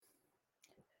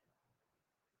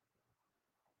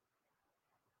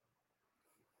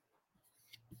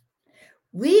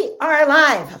We are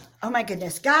live. Oh my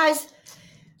goodness, guys,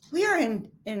 we are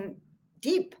in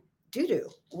deep doo-doo.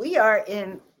 We are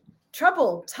in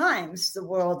troubled times, the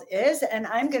world is, and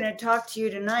I'm going to talk to you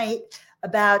tonight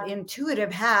about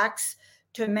intuitive hacks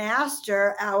to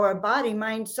master our body,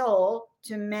 mind, soul,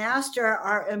 to master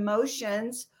our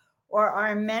emotions or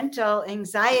our mental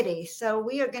anxiety. So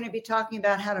we are going to be talking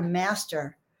about how to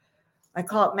master. I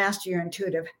call it master your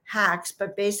intuitive hacks,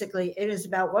 but basically it is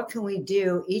about what can we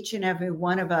do, each and every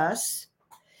one of us,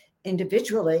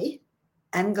 individually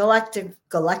and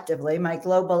collectively, my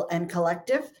global and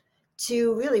collective,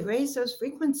 to really raise those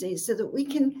frequencies so that we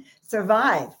can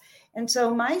survive. And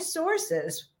so my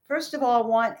sources, first of all,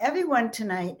 want everyone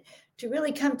tonight to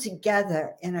really come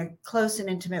together in a close and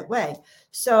intimate way.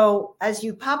 So as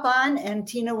you pop on, and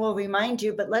Tina will remind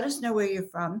you, but let us know where you're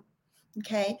from,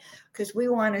 okay? Because we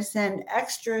want to send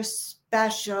extra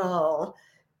special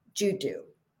juju,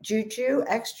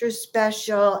 extra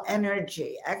special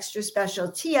energy, extra special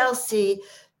TLC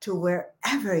to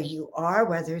wherever you are,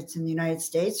 whether it's in the United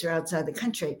States or outside the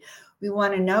country. We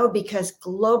want to know because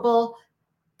global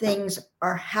things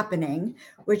are happening,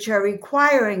 which are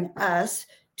requiring us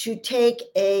to take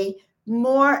a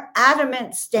more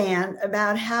adamant stand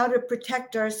about how to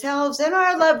protect ourselves and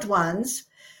our loved ones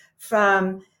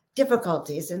from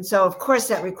difficulties. And so, of course,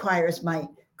 that requires my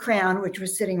crown, which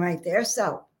was sitting right there.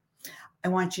 So I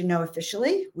want you to know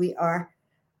officially we are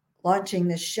launching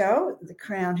this show. The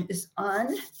crown is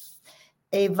on.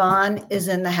 Avon is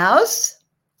in the house.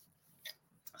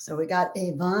 So we got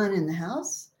Avon in the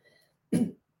house.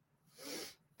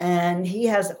 And he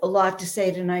has a lot to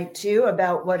say tonight, too,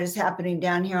 about what is happening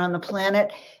down here on the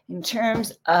planet in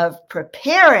terms of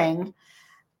preparing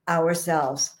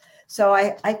ourselves. So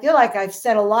I feel like I've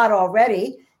said a lot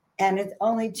already, and it's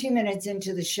only 2 minutes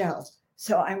into the show.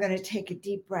 So I'm going to take a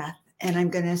deep breath and I'm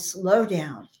going to slow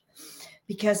down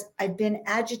because I've been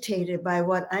agitated by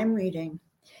what I'm reading.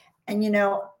 And,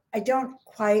 I don't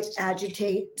quite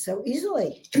agitate so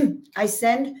easily. I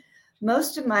send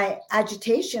most of my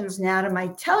agitations now to my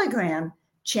Telegram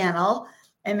channel,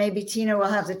 and maybe Tina will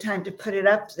have the time to put it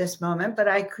up this moment, but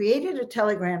I created a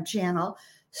Telegram channel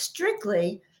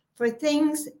strictly for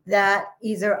things that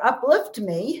either uplift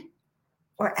me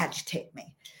or agitate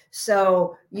me.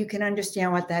 So you can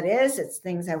understand what that is. It's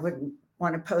things I wouldn't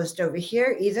want to post over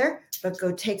here either, but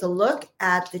go take a look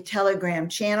at the Telegram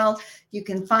channel. You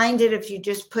can find it if you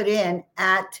just put in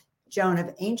at Joan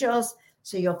of Angels.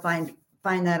 So you'll find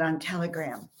that on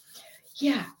Telegram.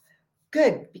 Yeah,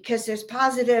 good, because there's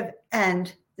positive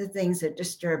and the things that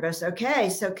disturb us. Okay,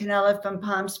 so Canella from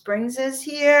Palm Springs is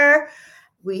here.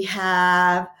 We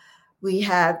have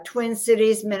Twin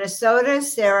Cities, Minnesota.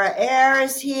 Sarah Air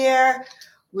is here.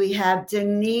 We have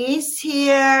Denise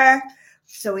here.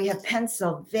 So we have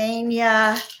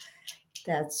Pennsylvania.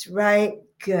 That's right.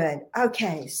 Good.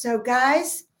 Okay. So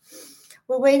guys,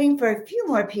 we're waiting for a few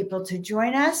more people to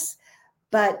join us.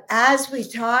 But as we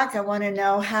talk, I want to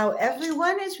know how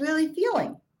everyone is really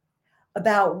feeling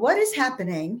about what is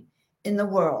happening in the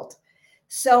world.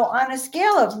 So on a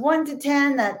scale of 1 to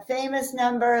 10, that famous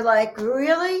number, like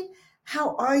really,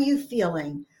 how are you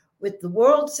feeling with the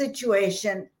world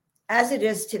situation as it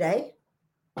is today,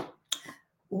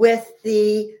 with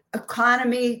the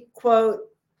economy, quote,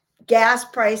 gas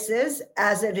prices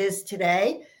as it is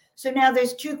today? So now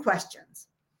there's two questions.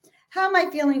 How am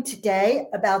I feeling today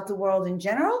about the world in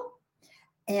general?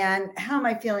 And how am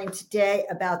I feeling today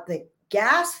about the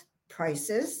gas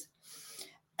prices?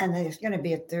 And there's going to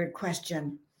be a third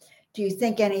question. Do you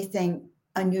think anything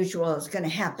unusual is going to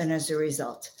happen as a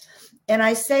result? And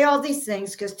I say all these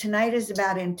things because tonight is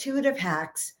about intuitive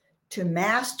hacks to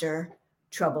master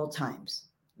troubled times,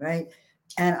 right?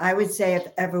 And I would say if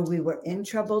ever we were in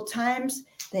troubled times,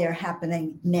 they are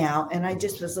happening now. And I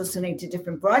just was listening to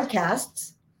different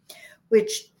broadcasts,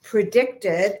 which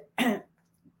predicted,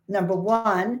 number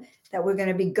one, that we're going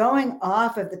to be going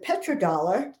off of the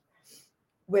petrodollar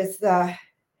with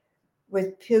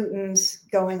Putin's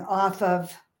going off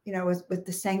of, with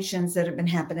the sanctions that have been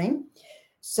happening.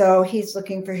 So he's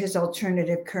looking for his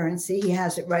alternative currency. He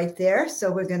has it right there.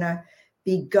 So we're going to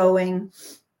be going,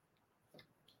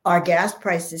 our gas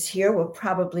prices here will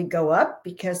probably go up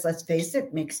because, let's face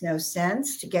it, makes no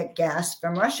sense to get gas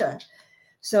from Russia.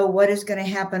 So what is going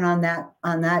to happen on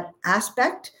that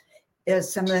aspect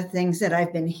is some of the things that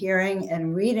I've been hearing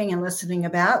and reading and listening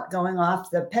about going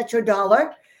off the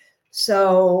petrodollar.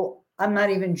 So I'm not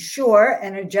even sure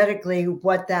energetically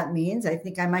what that means. I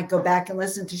think I might go back and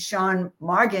listen to Sean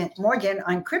Morgan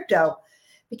on crypto,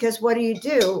 because what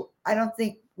do? I don't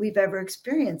think we've ever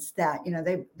experienced that.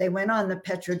 They went on the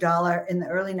petrodollar in the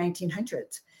early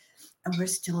 1900s. and we're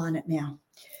still on it now.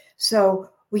 So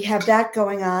we have that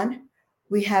going on.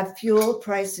 We have fuel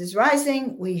prices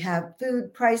rising. We have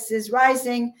food prices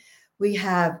rising. We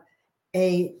have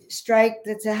a strike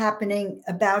that's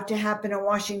about to happen in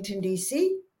Washington,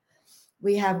 D.C.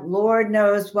 We have Lord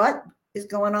knows what is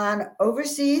going on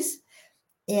overseas.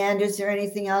 And is there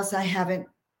anything else I haven't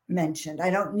mentioned? I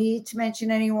don't need to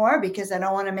mention anymore because I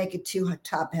don't want to make it too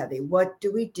top heavy. What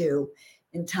do we do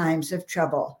in times of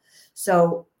trouble?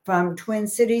 So from Twin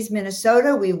Cities,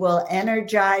 Minnesota, we will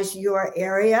energize your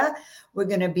area. We're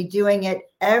going to be doing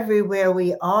it everywhere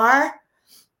we are.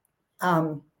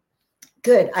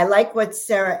 Good. I like what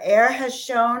Sarah Ayer has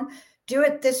shown. Do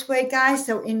it this way, guys.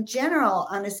 So in general,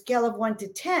 on a scale of 1 to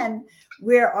 10,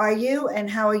 where are you and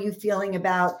how are you feeling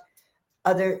about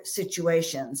other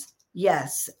situations?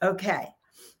 Yes. Okay.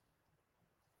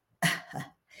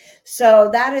 So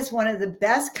that is one of the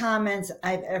best comments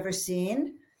I've ever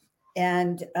seen.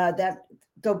 And that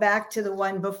go back to the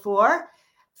one before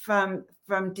from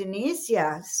Denise.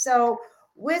 Yeah. So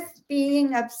with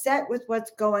being upset with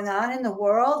what's going on in the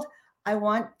world, I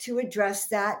want to address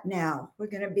that now. We're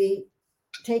going to be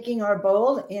taking our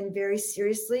bowl in very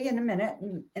seriously in a minute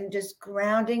and just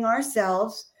grounding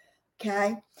ourselves.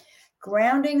 Okay.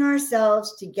 Grounding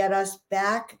ourselves to get us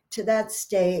back to that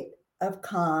state of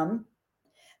calm,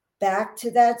 back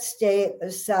to that state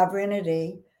of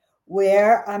sovereignty,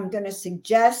 where I'm going to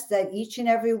suggest that each and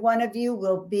every one of you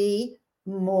will be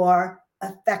more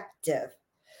effective.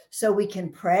 So we can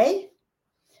pray,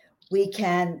 we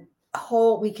can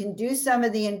do some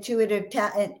of the intuitive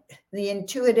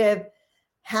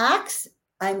hacks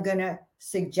I'm going to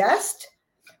suggest.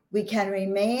 We can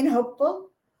remain hopeful.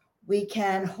 We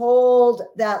can hold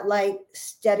that light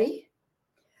steady.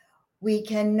 We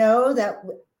can know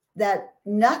that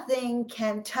nothing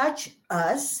can touch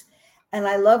us. And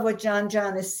I love what John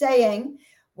is saying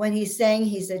when he's saying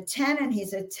he's a 10 and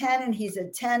he's a 10 and he's a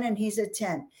 10 and he's a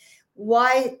 10.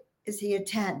 Why is he a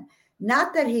 10?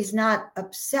 Not that he's not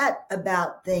upset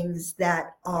about things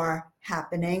that are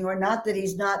happening, or not that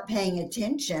he's not paying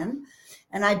attention.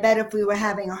 And I bet if we were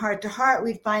having a heart-to-heart,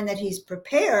 we'd find that he's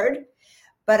prepared.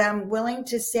 But I'm willing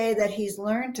to say that he's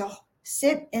learned to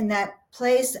sit in that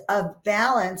place of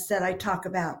balance that I talk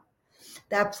about,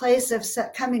 that place of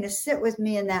coming to sit with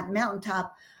me in that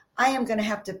mountaintop. I am going to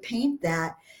have to paint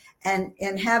that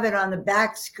and have it on the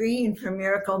back screen for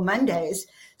Miracle Mondays,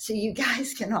 so you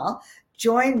guys can all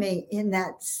join me in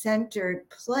that centered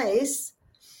place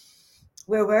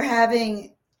where we're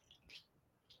having,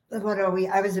 what are we?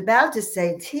 I was about to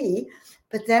say tea,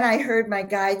 but then I heard my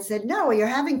guide said, no, you're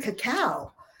having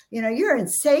cacao. You know, you're in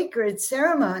sacred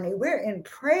ceremony. We're in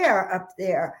prayer up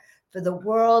there for the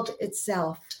world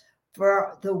itself,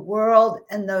 for the world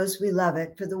and those we love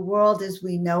it. For the world as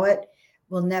we know it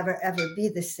will never, ever be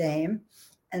the same.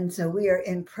 And so we are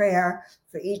in prayer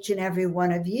for each and every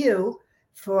one of you,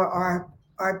 for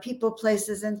our people,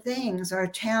 places, and things, our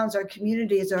towns, our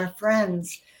communities, our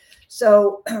friends.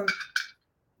 So,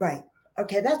 right.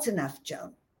 Okay, that's enough,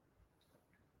 Joan.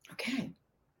 Okay.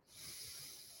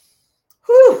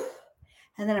 Whew.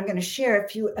 And then I'm going to share a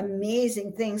few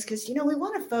amazing things because, you know, we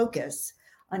want to focus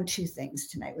on two things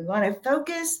tonight. We want to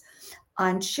focus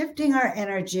on shifting our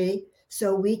energy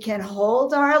so we can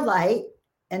hold our light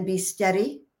and be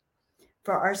steady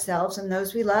for ourselves and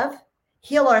those we love.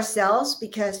 Heal ourselves,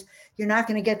 because you're not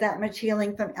going to get that much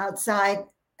healing from outside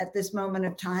at this moment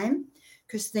of time,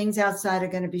 because things outside are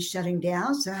going to be shutting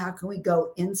down. So how can we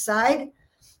go inside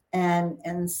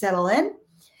and settle in?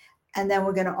 And then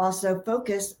we're going to also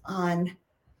focus on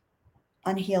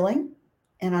healing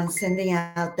and on sending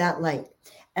out that light.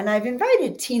 And I've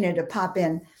invited Tina to pop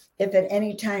in if at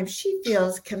any time she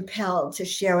feels compelled to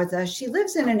share with us. She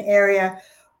lives in an area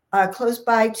close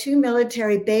by 2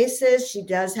 military bases. She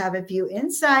does have a few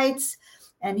insights.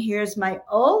 And here's my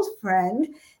old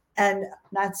friend, and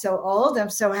not so old. I'm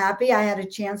so happy I had a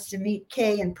chance to meet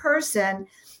Kay in person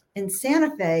in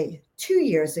Santa Fe 2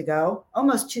 years ago,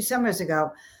 almost 2 summers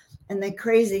ago. And the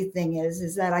crazy thing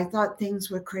is that I thought things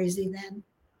were crazy then.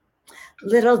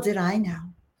 Little did I know.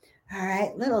 All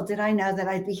right. Little did I know that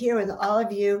I'd be here with all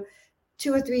of you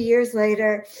 2 or 3 years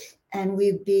later, and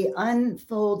we'd be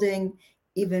unfolding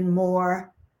even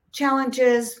more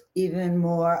challenges, even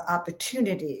more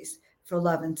opportunities for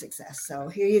love and success. So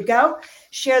here you go.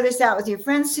 Share this out with your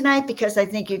friends tonight, because I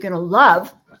think you're going to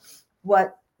love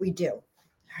what we do.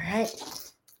 All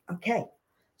right. Okay.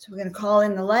 So we're going to call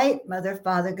in the light, Mother,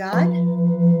 Father, God.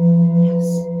 Yes.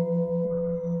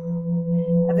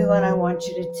 Everyone, I want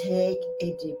you to take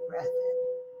a deep breath in.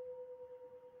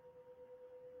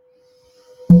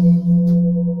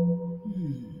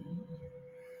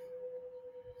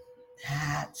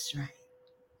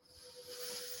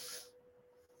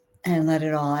 And let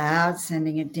it all out,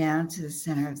 sending it down to the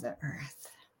center of the earth.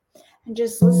 And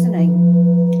just listening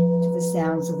to the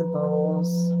sounds of the bowls,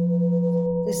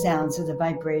 the sounds of the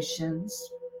vibrations,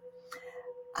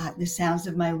 the sounds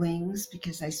of my wings,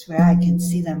 because I swear I can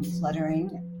see them fluttering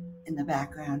in the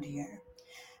background here.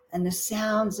 And the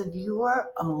sounds of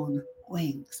your own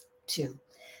wings too.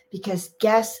 Because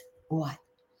guess what?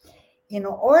 In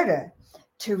order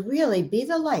to really be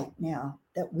the light now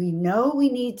that we know we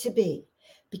need to be,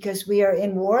 because we are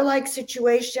in warlike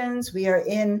situations, we are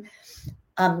in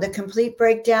the complete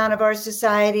breakdown of our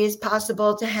society is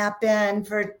possible to happen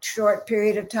for a short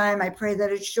period of time. I pray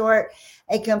that it's short,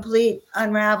 a complete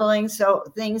unraveling, so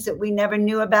things that we never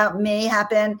knew about may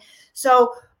happen.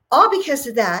 So all because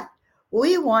of that,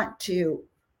 we want to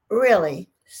really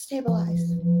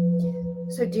stabilize.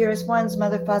 So dearest ones,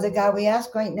 Mother, Father, God, we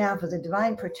ask right now for the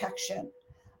divine protection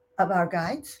of our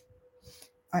guides,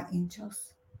 our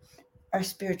angels, our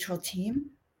spiritual team,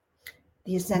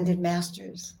 the ascended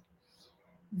masters,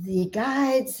 the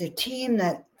guides, the team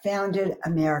that founded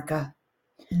America,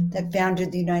 that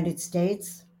founded the United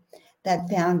States, that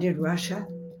founded Russia,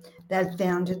 that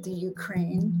founded the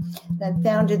Ukraine, that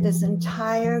founded this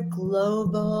entire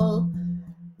global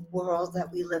world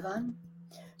that we live on.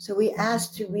 So we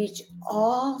ask to reach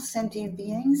all sentient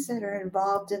beings that are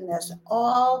involved in this,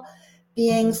 all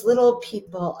beings, little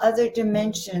people, other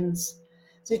dimensions,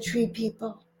 the tree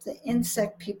people, the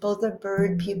insect people, the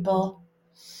bird people,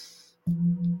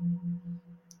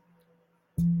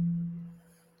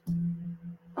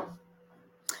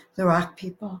 the rock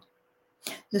people,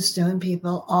 the stone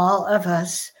people, all of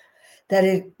us, that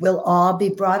it will all be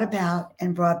brought about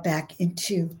and brought back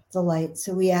into the light.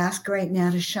 So we ask right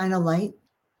now to shine a light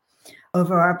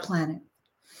over our planet.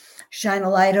 Shine a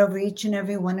light over each and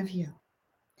every one of you.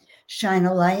 Shine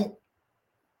a light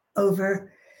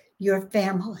over your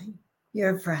family,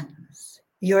 your friends,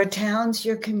 your towns,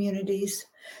 your communities,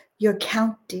 your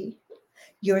county,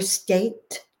 your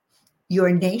state,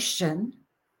 your nation,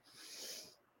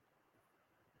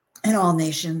 and all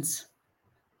nations.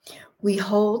 We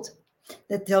hold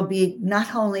that there'll be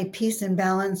not only peace and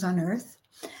balance on earth,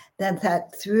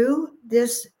 that through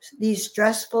these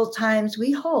stressful times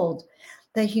we hold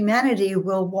that humanity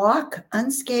will walk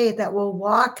unscathed, that will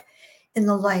walk in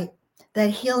the light,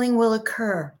 that healing will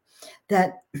occur,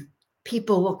 that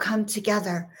people will come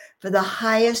together for the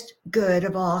highest good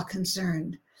of all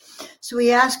concerned. So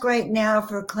we ask right now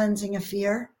for a cleansing of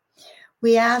fear.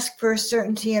 We ask for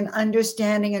certainty and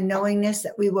understanding and knowingness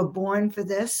that we were born for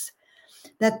this,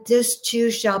 that this too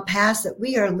shall pass, that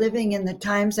we are living in the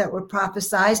times that were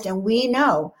prophesied, and we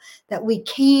know that we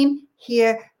came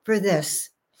here for this,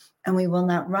 and we will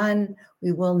not run,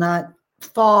 we will not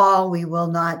fall, we will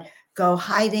not go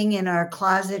hiding in our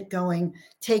closet going,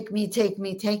 take me, take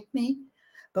me, take me.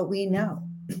 But we know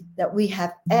that we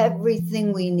have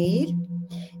everything we need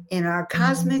in our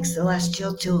cosmic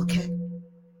celestial toolkit,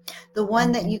 the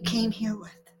one that you came here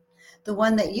with, the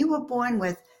one that you were born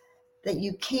with, that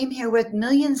you came here with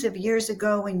millions of years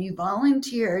ago when you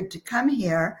volunteered to come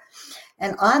here.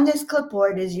 And on this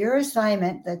clipboard is your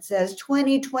assignment that says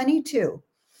 2022,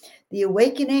 the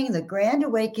awakening, the grand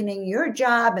awakening, your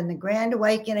job in the grand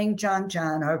awakening, John,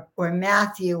 or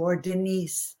Matthew, or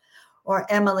Denise, or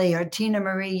Emily, or Tina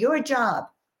Marie, your job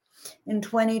in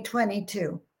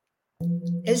 2022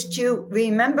 is to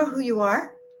remember who you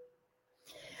are,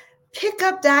 pick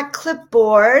up that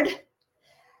clipboard,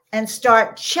 and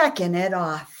start checking it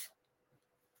off.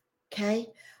 Okay?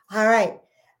 All right.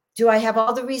 Do I have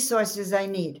all the resources I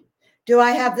need? Do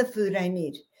I have the food I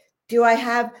need? Do I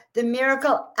have the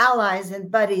miracle allies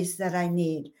and buddies that I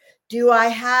need? Do I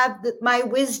have my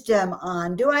wisdom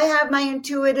on? Do I have my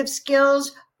intuitive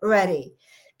skills ready?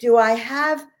 Do I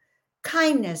have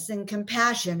kindness and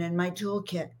compassion in my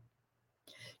toolkit?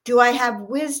 Do I have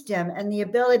wisdom and the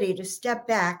ability to step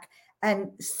back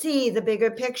and see the bigger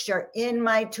picture in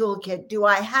my toolkit? Do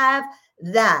I have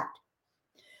that?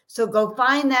 So go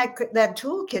find that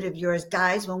toolkit of yours,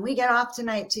 guys, when we get off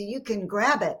tonight, so you can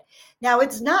grab it. Now,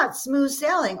 it's not smooth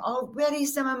sailing. Already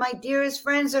some of my dearest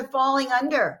friends are falling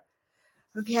under,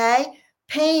 okay?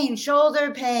 Pain,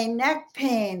 shoulder pain, neck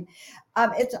pain.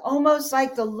 It's almost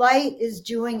like the light is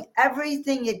doing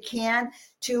everything it can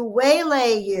to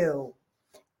waylay you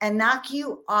and knock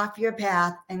you off your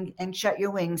path and shut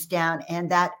your wings down. And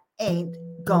that ain't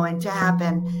going to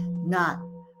happen, not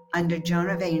under Joan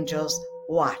of Angel's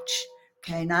watch.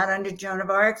 Okay, not under Joan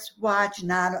of Arc's watch,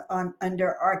 not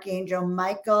under Archangel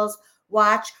Michael's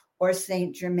watch or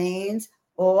Saint Germain's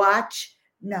watch.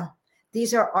 No,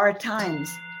 these are our times.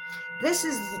 This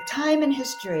is the time in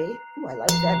history. Oh, I like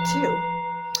that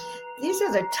too. these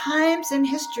are the times and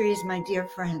histories, my dear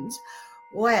friends,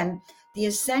 when the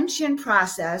ascension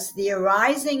process, the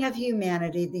arising of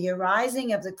humanity, the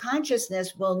arising of the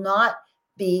consciousness will not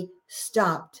be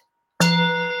stopped.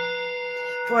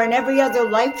 For in every other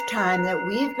lifetime that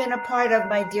we've been a part of,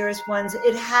 my dearest ones,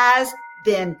 it has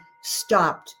been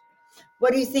stopped.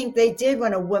 What do you think they did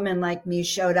when a woman like me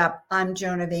showed up? I'm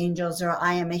Joan of Angels, or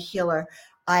I am a healer.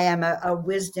 I am a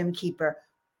wisdom keeper.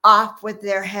 Off with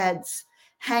their heads.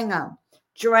 Hang them.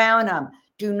 Drown them.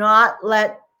 Do not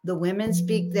let the women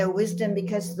speak their wisdom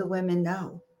because the women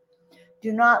know.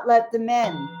 Do not let the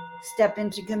men step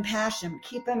into compassion.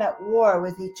 Keep them at war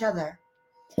with each other.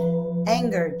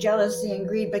 Anger, jealousy, and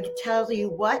greed. But tell you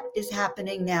what is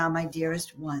happening now, my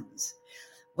dearest ones.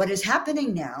 What is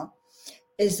happening now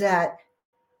is that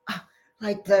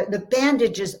like the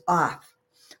bandage is off,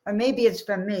 or maybe it's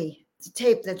from me. It's a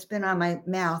tape that's been on my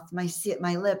mouth, my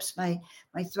lips, my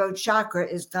throat chakra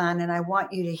is gone, and I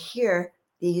want you to hear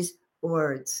these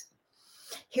words.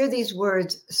 Hear these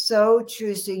words so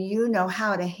true, so you know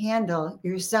how to handle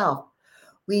yourself.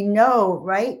 We know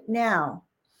right now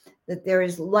that there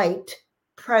is light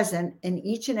present in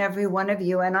each and every one of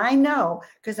you, and I know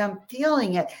because I'm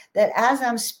feeling it that as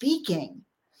I'm speaking.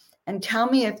 And tell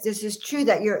me if this is true,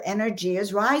 that your energy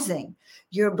is rising,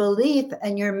 your belief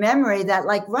and your memory that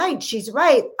like, right, she's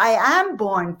right. I am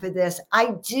born for this.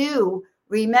 I do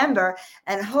remember.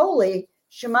 And holy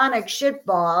shamanic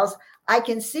shitballs, I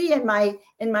can see in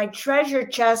my treasure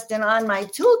chest and on my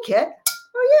toolkit.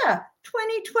 Oh yeah,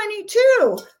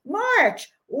 2022,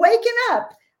 March, waking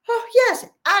up. Oh yes,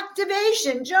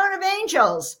 activation, Joan of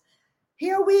Angels.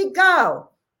 Here we go.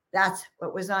 That's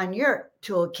what was on your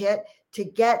toolkit to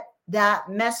get that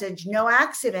message. No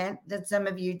accident that some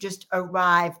of you just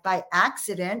arrived by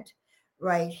accident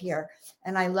right here.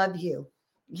 And I love you.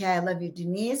 Yeah, I love you,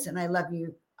 Denise, and I love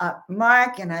you,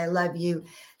 Mark, and I love you,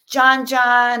 John,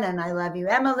 and I love you,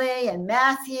 Emily, and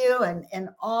Matthew, and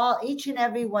each and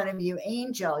every one of you,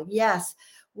 Angel. Yes.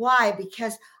 Why?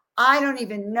 Because I don't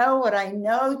even know what I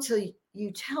know till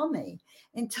you tell me,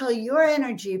 until your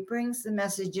energy brings the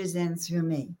messages in through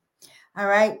me. All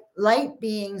right. Light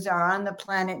beings are on the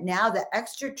planet now. The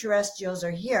extraterrestrials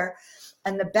are here.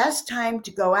 And the best time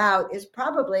to go out is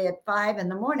probably at 5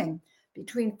 a.m.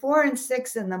 Between 4 and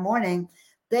 6 a.m,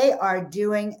 they are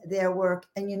doing their work.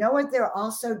 And you know what they're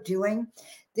also doing?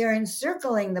 They're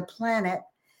encircling the planet,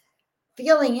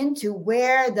 feeling into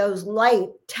where those light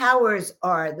towers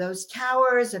are, those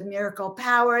towers of miracle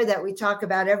power that we talk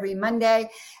about every Monday.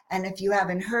 And if you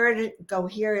haven't heard it, go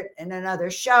hear it in another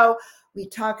show. We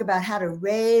talk about how to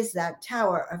raise that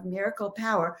tower of miracle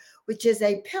power, which is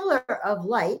a pillar of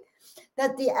light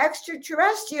that the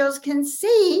extraterrestrials can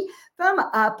see from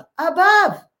up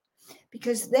above,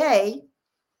 because they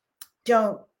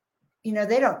don't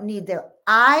need their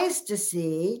eyes to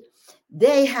see.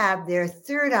 They have their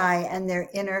third eye and their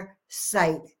inner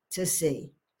sight to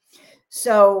see.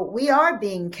 So we are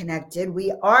being connected.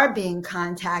 We are being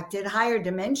contacted. Higher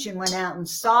dimension went out and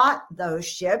sought those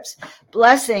ships.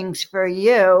 Blessings for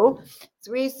you.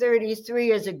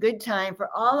 3:33 is a good time for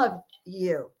all of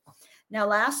you. Now,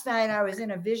 last night I was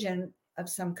in a vision of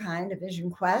some kind, a vision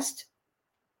quest.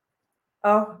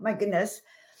 Oh my goodness.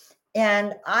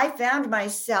 And I found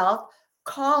myself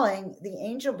calling the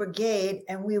Angel Brigade,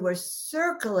 and we were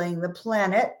circling the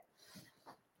planet.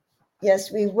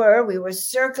 Yes, we were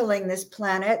circling this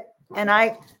planet, and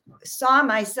I saw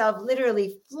myself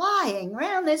literally flying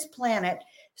around this planet,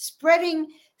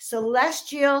 spreading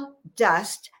celestial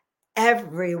dust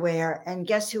everywhere. And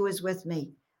guess who was with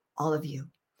me? All of you.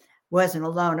 Wasn't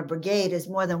alone. A brigade is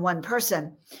more than one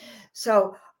person.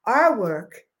 So our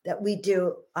work that we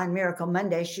do on Miracle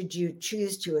Monday, should you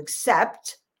choose to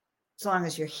accept, as long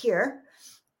as you're here,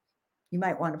 you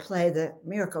might want to play the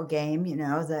miracle game,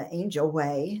 the angel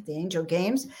way, the angel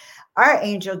games. Our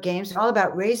angel games are all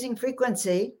about raising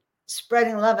frequency,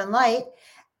 spreading love and light.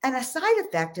 And a side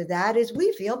effect of that is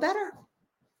we feel better.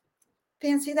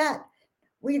 Fancy that.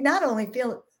 We not only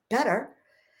feel better,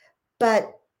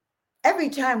 but every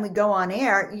time we go on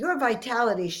air, your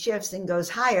vitality shifts and goes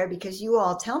higher because you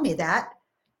all tell me that,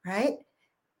 right?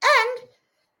 And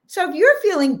so if you're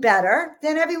feeling better,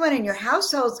 then everyone in your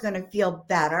household is going to feel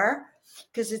better,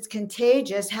 because it's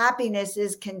contagious. Happiness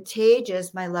is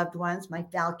contagious, my loved ones, my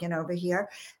falcon over here.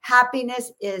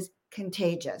 Happiness is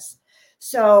contagious.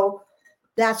 So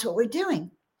that's what we're doing.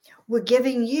 We're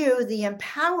giving you the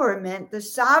empowerment, the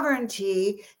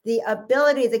sovereignty, the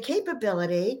ability, the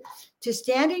capability to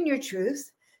stand in your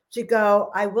truth, to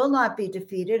go, I will not be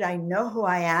defeated. I know who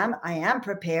I am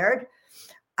prepared.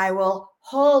 I will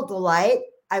hold the light.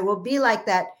 I will be like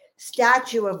that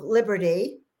Statue of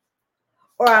Liberty,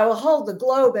 or I will hold the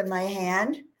globe in my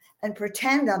hand and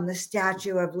pretend I'm the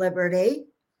Statue of Liberty,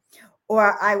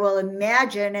 or I will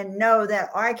imagine and know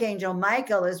that Archangel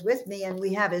Michael is with me and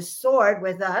we have his sword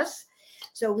with us.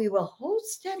 So we will hold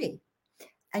steady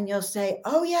and you'll say,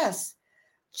 oh yes,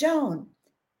 Joan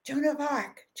of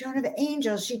Arc, Joan of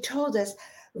Angels, she told us,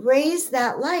 raise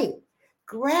that light,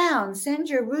 ground, send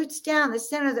your roots down the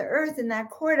center of the earth and that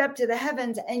cord up to the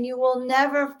heavens, and you will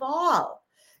never fall.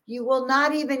 You will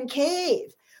not even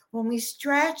cave. When we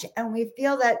stretch and we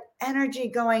feel that energy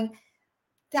going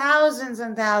thousands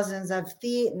and thousands of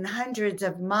feet and hundreds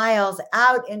of miles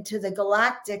out into the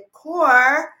galactic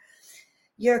core,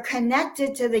 you're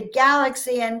connected to the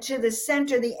galaxy and to the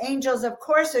center. The angels, of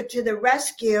course, are to the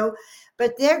rescue,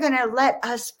 but they're going to let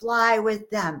us fly with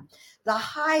them. The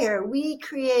higher we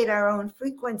create our own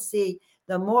frequency,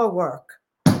 the more work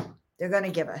they're going to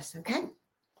give us, okay?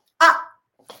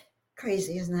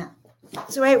 Crazy, isn't that?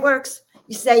 That's the way it works.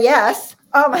 You say yes.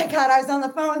 Oh my God, I was on the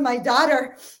phone with my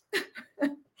daughter.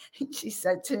 She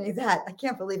said to me that, I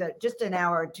can't believe it, just an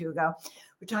hour or two ago,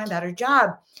 we're talking about her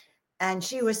job. And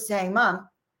she was saying, Mom,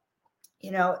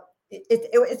 you know,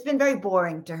 it's been very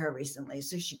boring to her recently.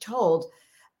 So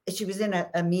she was in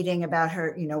a meeting about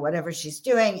her, you know, whatever she's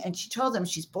doing. And she told them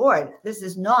she's bored. This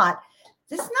is not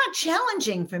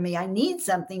challenging for me. I need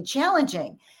something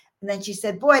challenging. And then she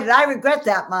said, boy, did I regret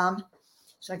that, Mom.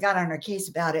 So I got on her case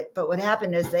about it. But what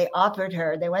happened is they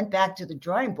went back to the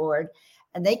drawing board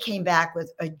and they came back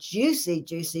with a juicy,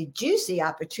 juicy, juicy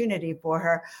opportunity for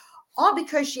her, all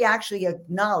because she actually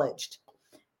acknowledged,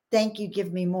 thank you,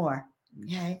 give me more.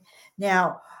 Okay.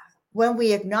 Now, when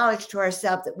we acknowledge to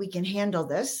ourselves that we can handle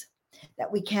this,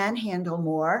 that we can handle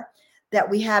more, that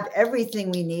we have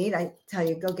everything we need, I tell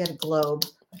you, go get a globe.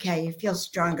 Okay. You feel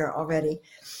stronger already,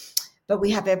 but we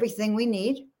have everything we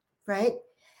need, right?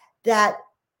 That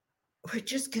we're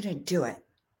just going to do it.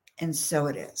 And so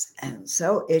it is. And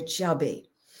so it shall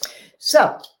be.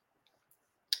 So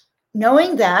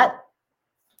knowing that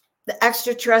the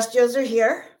extraterrestrials are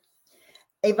here,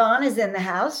 Avon is in the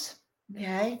house.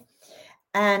 Okay.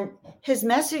 And his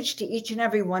message to each and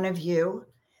every one of you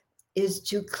is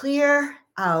to clear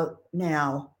out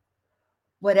now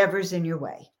whatever's in your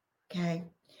way. Okay.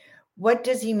 What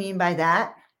does he mean by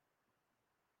that?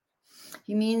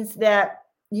 He means that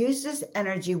use this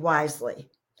energy wisely.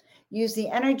 Use the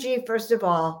energy, first of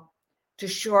all, to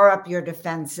shore up your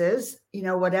defenses, you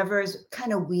know, whatever is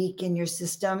kind of weak in your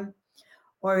system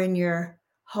or in your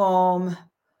home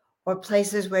or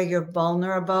places where you're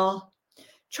vulnerable.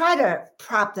 Try to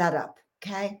prop that up,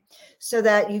 okay? So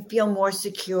that you feel more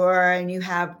secure and you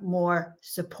have more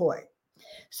support.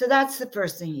 So that's the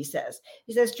first thing he says.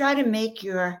 He says, try to make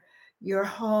your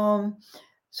home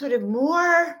sort of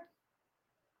more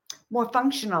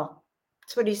functional.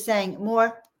 That's what he's saying,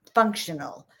 more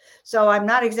functional. So I'm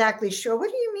not exactly sure. What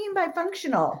do you mean by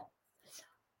functional?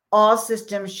 All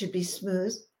systems should be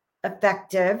smooth,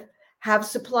 effective, have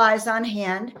supplies on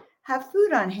hand, have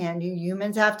food on hand. You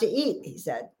humans have to eat, he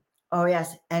said. Oh,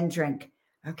 yes, and drink.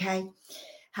 Okay.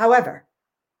 However,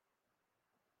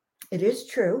 it is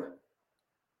true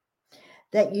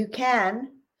that you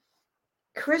can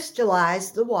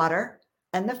crystallize the water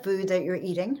and the food that you're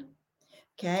eating.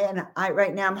 Okay. And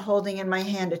right now I'm holding in my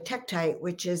hand a Tektite,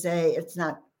 which is it's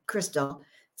not crystal.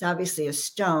 It's obviously a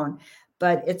stone,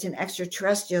 but it's an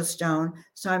extraterrestrial stone.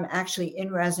 So I'm actually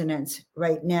in resonance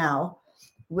right now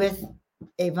with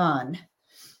Avon.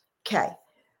 Okay.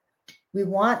 We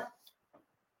want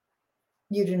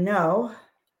you to know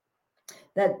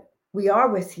that we are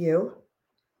with you.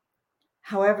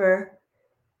 However,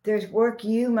 there's work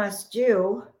you must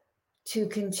do to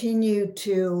continue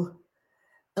to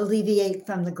alleviate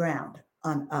from the ground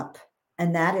on up.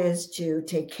 And that is to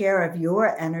take care of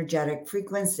your energetic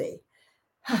frequency.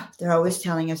 They're always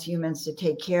telling us humans to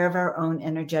take care of our own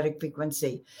energetic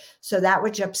frequency. So that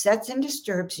which upsets and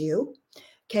disturbs you,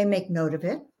 okay, make note of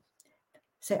it.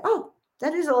 Say, oh,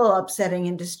 that is a little upsetting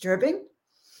and disturbing.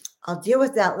 I'll deal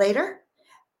with that later.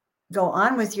 Go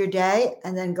on with your day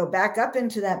and then go back up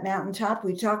into that mountaintop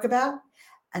we talk about.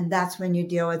 And that's when you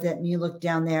deal with it and you look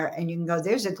down there and you can go,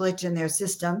 there's a glitch in their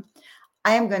system.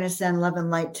 I am going to send love and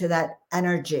light to that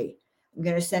energy. I'm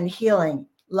going to send healing,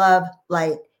 love,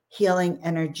 light, healing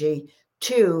energy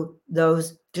to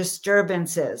those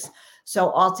disturbances.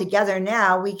 So altogether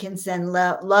now we can send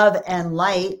love and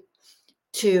light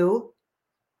to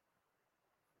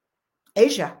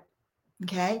Asia,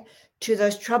 okay, to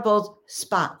those troubled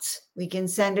spots. We can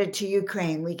send it to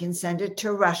Ukraine. We can send it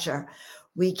to Russia.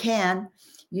 We can,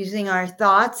 using our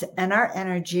thoughts and our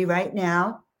energy right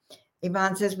now,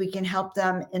 Yvonne says we can help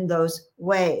them in those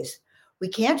ways. We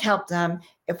can't help them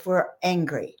if we're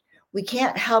angry. We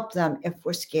can't help them if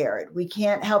we're scared. We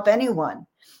can't help anyone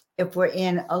if we're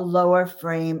in a lower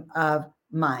frame of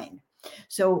mind.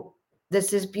 So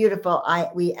this is beautiful.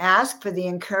 We ask for the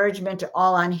encouragement to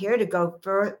all on here to go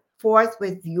forth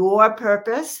with your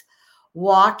purpose,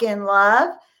 walk in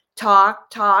love,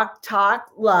 talk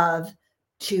love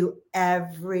to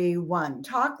everyone.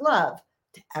 Talk love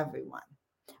to everyone.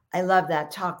 I love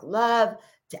that. Talk love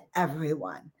to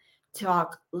everyone.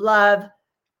 Talk love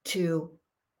to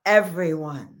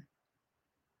everyone.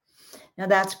 Now,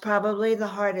 that's probably the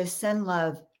hardest. Send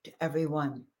love to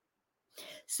everyone.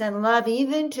 Send love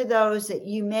even to those that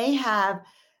you may have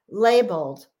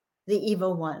labeled the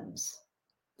evil ones,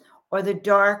 or the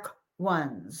dark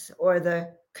ones, or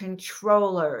the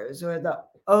controllers, or the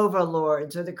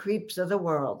overlords, or the creeps of the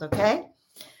world, okay?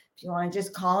 If you want to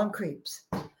just call them creeps,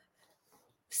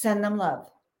 send them love.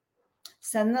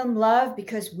 Send them love,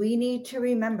 because we need to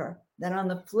remember that on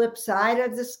the flip side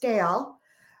of the scale,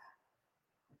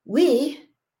 we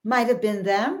might have been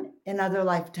them in other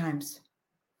lifetimes.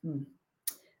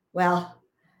 Well,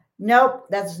 nope,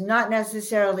 that's not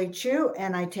necessarily true,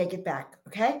 and I take it back,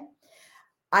 okay?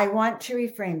 I want to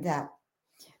reframe that,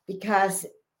 because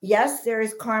yes, there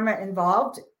is karma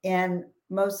involved, and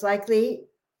most likely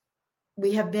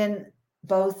we have been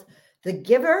both the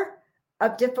giver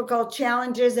of difficult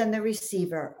challenges and the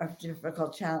receiver of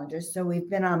difficult challenges. So we've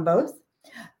been on both.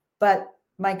 But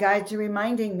my guides are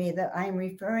reminding me that I'm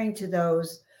referring to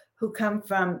those who come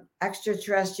from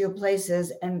extraterrestrial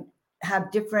places and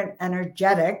have different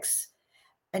energetics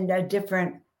and a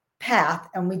different path,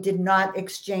 and we did not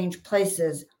exchange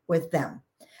places with them.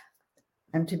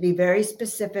 And to be very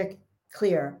specific,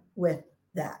 clear with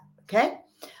that, okay?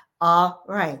 All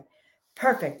right.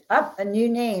 Perfect. Up a new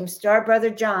name, Star Brother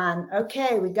John.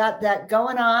 Okay, we got that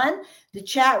going on. The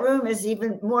chat room is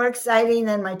even more exciting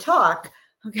than my talk.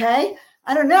 Okay.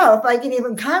 I don't know if I can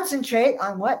even concentrate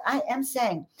on what I am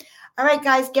saying. All right,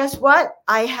 guys, guess what?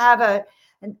 I have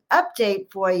an update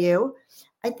for you.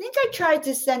 I think I tried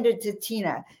to send it to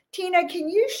Tina. Tina, can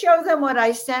you show them what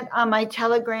I sent on my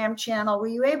Telegram channel? Were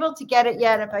you able to get it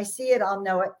yet? If I see it, I'll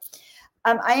know it.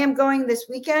 I am going this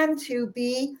weekend to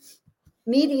be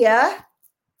media,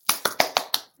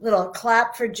 little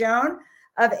clap for Joan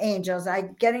of Angels.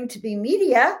 I'm getting to be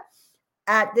media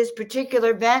at this particular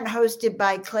event hosted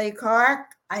by Clay Clark.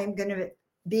 I'm going to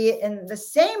be in the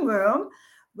same room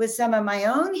with some of my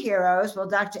own heroes. Well,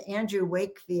 Dr. Andrew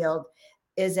Wakefield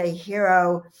is a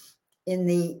hero in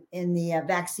the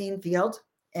vaccine field,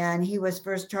 and he was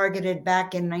first targeted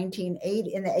back in the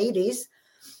 80s.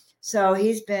 So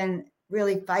he's been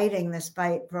really fighting this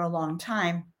fight for a long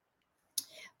time.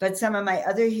 But some of my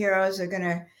other heroes are going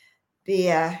to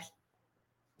be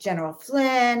General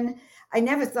Flynn. I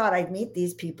never thought I'd meet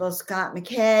these people. Scott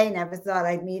McKay, never thought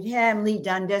I'd meet him. Lee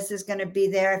Dundas is going to be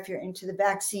there if you're into the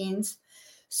vaccines.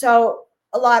 So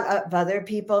a lot of other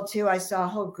people too. I saw a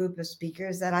whole group of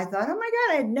speakers that I thought, oh my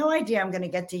God, I had no idea I'm going to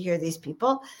get to hear these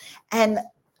people. And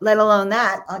let alone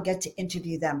that, I'll get to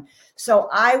interview them. So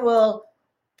I will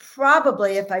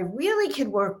probably, if I really could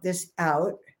work this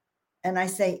out, and I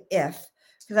say if,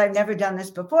 because I've never done this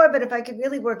before, but if I could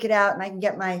really work it out and I can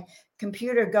get my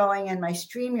computer going and my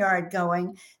StreamYard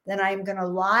going, then I'm going to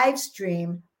live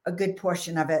stream a good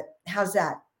portion of it. How's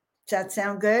that? Does that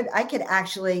sound good? I could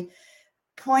actually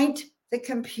point the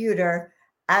computer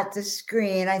at the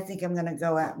screen. I think I'm going to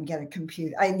go out and get a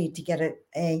computer. I need to get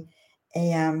a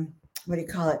what do you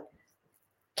call it?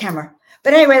 Camera.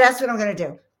 But anyway, that's what I'm going to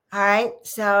do. All right.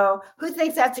 So who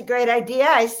thinks that's a great idea?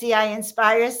 I see I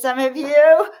inspire some of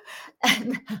you.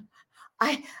 And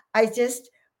I just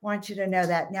want you to know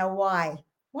that. Now, why?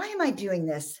 Why am I doing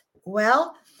this?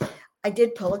 Well, I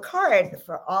did pull a card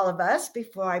for all of us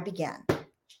before I began.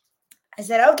 I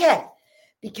said, okay,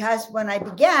 because when I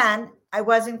began, I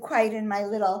wasn't quite in my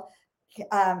little,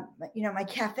 my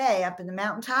cafe up in the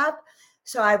mountaintop.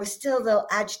 So I was still a little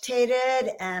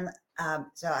agitated, and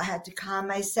so I had to calm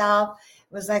myself.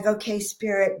 It was like, okay,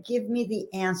 Spirit, give me the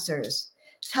answers.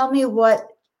 Tell me what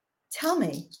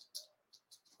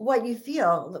you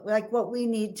feel, like what we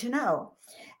need to know.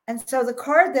 And so the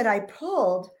card that I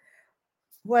pulled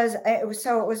was a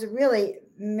really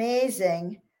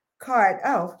amazing card.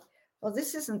 Oh, well,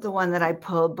 this isn't the one that I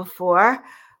pulled before.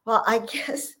 Well, I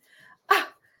guess,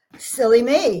 silly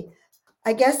me.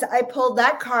 I guess I pulled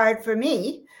that card for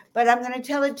me, but I'm going to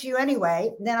tell it to you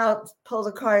anyway. Then I'll pull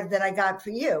the card that I got for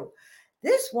you.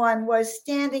 This one was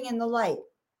Standing in the Light.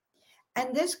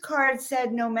 And this card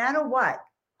said, no matter what,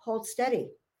 hold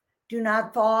steady. Do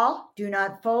not fall. Do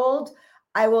not fold.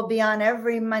 I will be on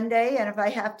every Monday, and if I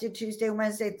have to, Tuesday,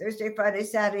 Wednesday, Thursday, Friday,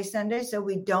 Saturday, Sunday, so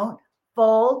we don't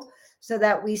fold, so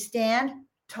that we stand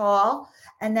tall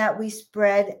and that we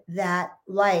spread that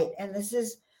light. And this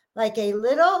is like a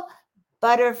little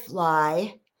butterfly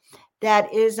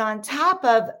that is on top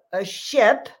of a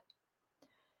ship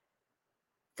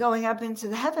going up into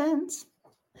the heavens.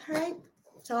 All right,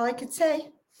 that's all I could say.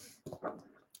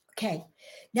 Okay,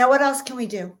 now what else can we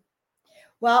do?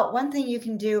 Well, one thing you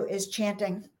can do is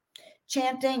chanting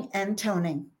and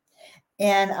toning.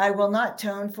 And I will not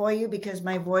tone for you because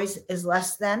my voice is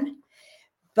less than,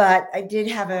 but I did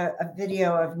have a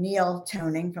video of Neil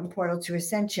toning from Portal to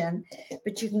Ascension.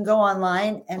 But you can go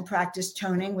online and practice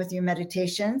toning with your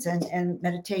meditations and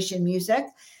meditation music,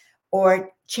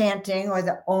 or chanting, or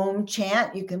the Om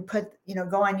chant. You can put,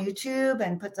 go on YouTube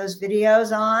and put those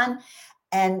videos on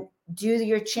and do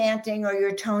your chanting or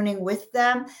your toning with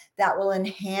them. That will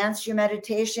enhance your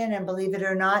meditation. And believe it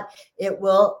or not, it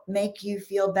will make you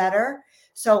feel better.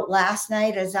 So last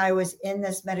night, as I was in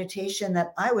this meditation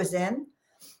that I was in,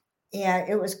 and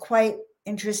it was quite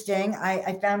interesting.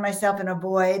 I found myself in a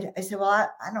void. I said, well,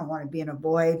 I don't want to be in a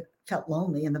void. Felt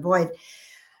lonely in the void.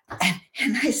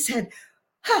 And I said,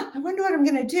 I wonder what I'm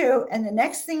going to do. And the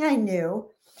next thing I knew,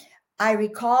 I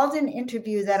recalled an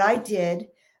interview that I did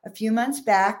a few months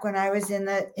back when I was in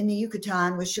the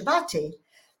Yucatan with Shabati.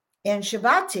 And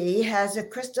Shabati has a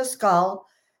crystal skull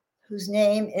whose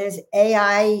name is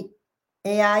AIO.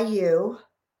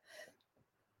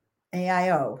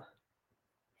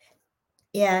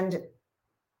 And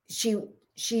she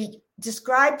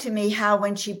described to me how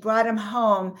when she brought him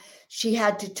home, she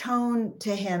had to tone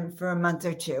to him for a month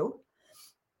or two.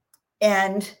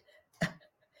 And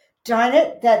darn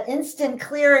it, that instant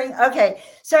clearing. Okay.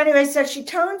 So anyway, so she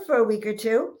toned for a week or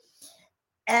two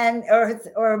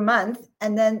or a month,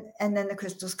 and then the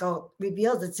crystal skull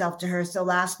revealed itself to her. So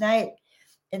last night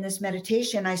in this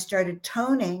meditation, I started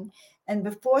toning, and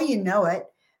before you know it,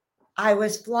 I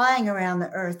was flying around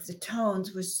the earth. The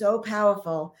tones were so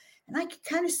powerful, and I can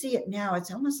kind of see it now.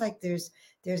 It's almost like there's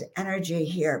energy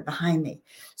here behind me.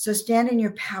 So stand in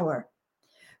your power.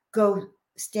 Go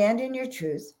stand in your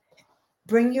truth.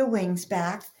 Bring your wings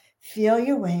back. Feel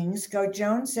your wings. Go,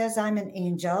 Joan says I'm an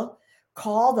angel.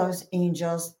 Call those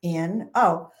angels in.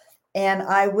 Oh, and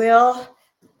I will,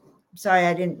 sorry,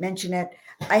 I didn't mention it.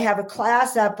 I have a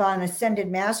class up on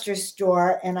Ascended Masters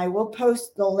Store, and I will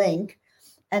post the link.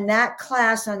 And that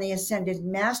class on the Ascended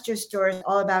Master Store is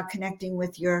all about connecting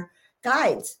with your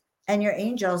guides and your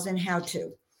angels and how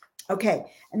to. Okay.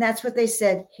 And that's what they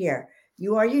said here.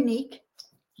 You are unique.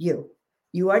 You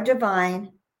are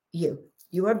divine. You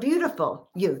are beautiful.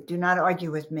 You do not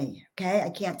argue with me. Okay. I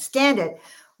can't stand it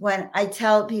when I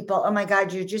tell people, oh my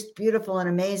God, you're just beautiful and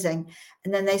amazing.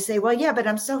 And then they say, well, yeah, but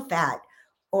I'm so fat,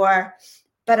 or,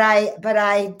 but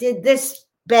I did this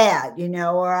bad,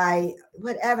 or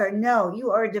whatever. No, you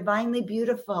are divinely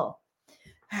beautiful.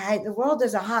 All right. The world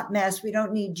is a hot mess. We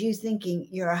don't need you thinking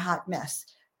you're a hot mess.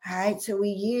 All right. So we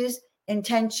use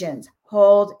intentions,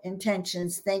 hold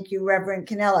intentions. Thank you, Reverend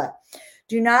Canella.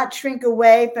 Do not shrink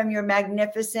away from your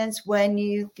magnificence when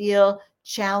you feel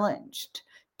challenged.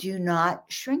 Do not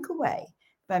shrink away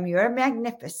from your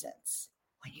magnificence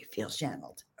when you feel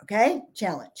channeled. Okay.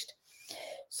 Challenged.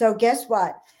 So guess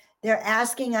what? They're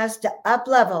asking us to up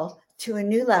level to a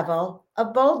new level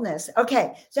of boldness.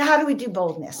 Okay, so how do we do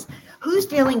boldness? Who's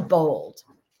feeling bold?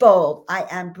 Bold. I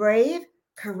am brave,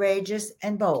 courageous,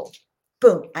 and bold.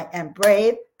 Boom. I am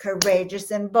brave,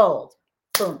 courageous, and bold.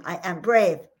 Boom. I am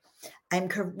brave. I'm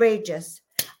courageous.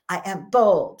 I am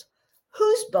bold.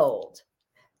 Who's bold?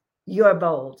 You're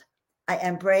bold. I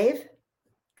am brave,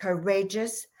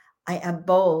 courageous. I am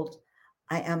bold.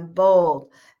 I am bold.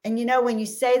 And when you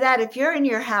say that, if you're in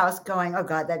your house going, oh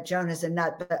God, that Joan is a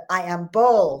nut, but I am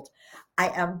bold. I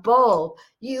am bold.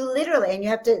 You literally, and you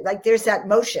have to, there's that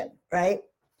motion, right?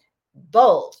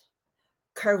 Bold,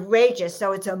 courageous.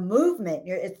 So it's a movement.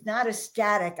 It's not a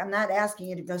static. I'm not asking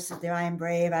you to go sit there. I am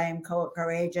brave. I am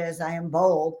courageous. I am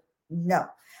bold. No,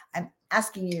 I'm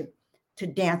asking you to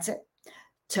dance it,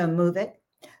 to move it,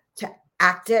 to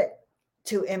act it,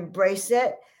 to embrace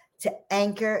it, to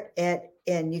anchor it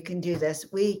in. You can do this.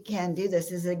 We can do this.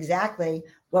 This is exactly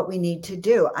what we need to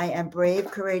do. I am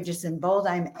brave, courageous, and bold.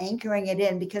 I'm anchoring it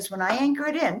in, because when I anchor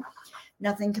it in,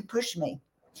 nothing can push me.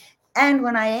 And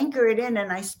when I anchor it in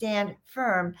and I stand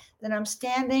firm, then I'm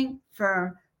standing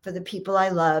firm for the people I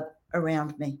love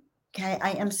around me. Okay.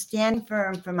 I am standing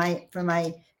firm for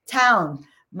my town,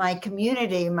 my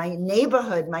community, my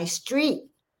neighborhood, my street,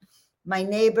 my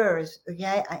neighbors.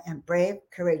 Okay. I am brave,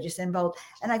 courageous, and bold.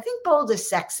 And I think bold is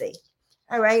sexy.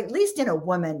 All right. At least in a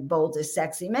woman, bold is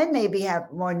sexy. Men maybe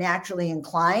have more naturally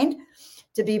inclined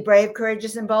to be brave,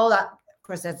 courageous, and bold. Of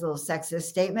course, that's a little sexist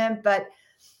statement, but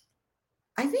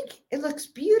I think it looks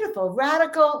beautiful.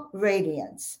 Radical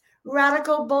radiance,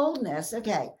 radical boldness.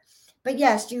 Okay. But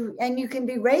yes, you can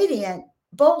be radiant,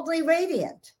 boldly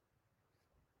radiant,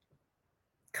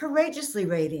 courageously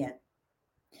radiant.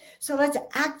 So let's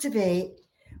activate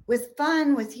with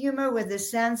fun, with humor, with a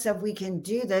sense of we can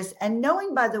do this. And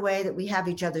knowing, by the way, that we have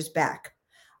each other's back.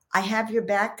 I have your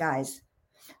back, guys.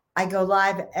 I go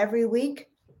live every week.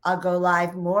 I'll go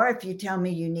live more if you tell me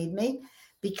you need me,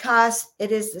 because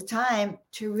it is the time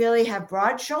to really have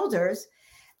broad shoulders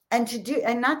and to do,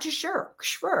 and not to shirk.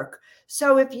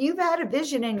 So if you've had a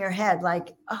vision in your head,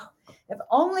 like, oh, if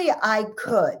only I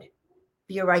could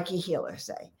be a Reiki healer,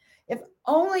 say, if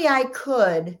only I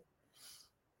could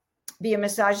be a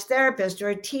massage therapist or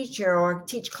a teacher or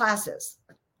teach classes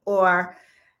or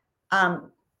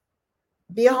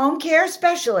be a home care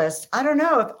specialist. I don't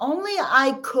know. If only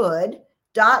I could ...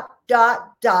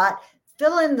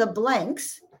 fill in the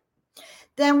blanks,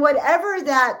 then whatever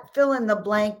that fill in the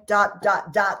blank ...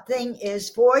 thing is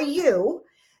for you,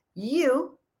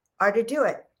 you are to do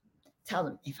it. Tell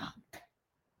them, Yvonne.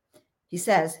 He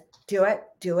says, do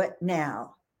it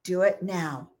now. Do it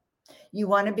now. You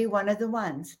want to be one of the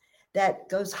ones that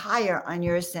goes higher on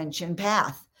your ascension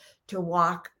path, to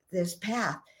walk this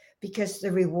path, because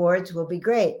the rewards will be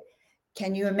great.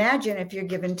 Can you imagine if you're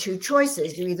given two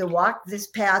choices? You either walk this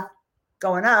path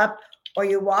going up or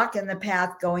you walk in the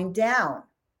path going down.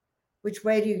 Which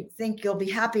way do you think you'll be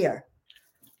happier?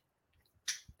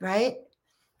 Right?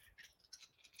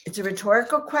 It's a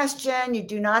rhetorical question. You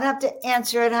do not have to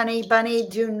answer it, honey bunny.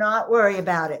 Do not worry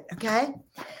about it. Okay?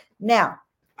 Now,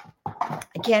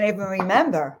 I can't even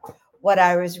remember what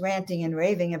I was ranting and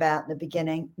raving about in the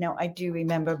beginning. No, I do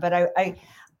remember, but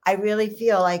I really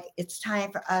feel like it's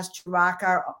time for us to rock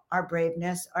our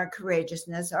braveness, our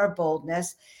courageousness, our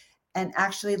boldness, and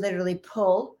actually literally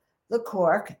pull the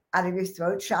cork out of your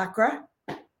throat chakra,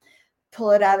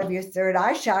 pull it out of your third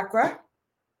eye chakra,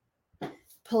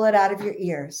 pull it out of your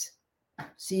ears.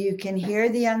 So you can hear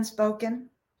the unspoken,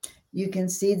 you can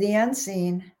see the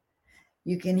unseen,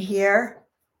 you can hear,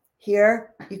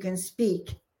 you can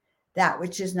speak that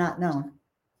which is not known.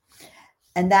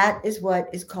 And that is what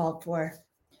is called for.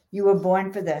 You were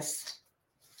born for this.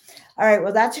 All right.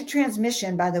 Well, that's a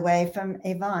transmission, by the way, from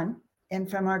Yvonne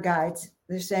and from our guides.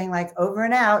 They're saying like over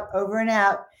and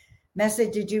out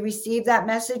message. Did you receive that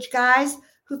message, guys?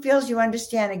 Who feels you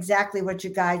understand exactly what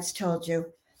your guides told you?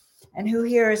 And who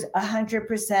here is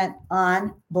 100%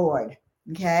 on board?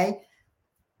 Okay.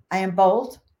 I am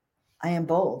bold. I am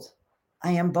bold.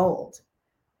 I am bold.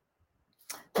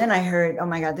 Then I heard, oh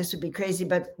my God, this would be crazy.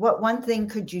 But what one thing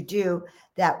could you do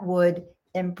that would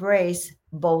embrace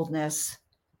boldness?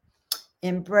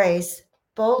 Embrace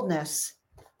boldness.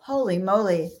 Holy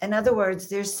moly. In other words,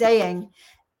 they're saying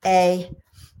an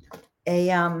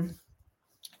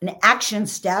action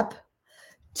step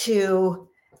to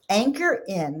anchor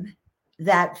in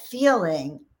that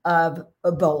feeling of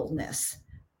a boldness.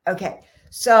 Okay.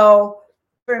 So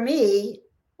for me,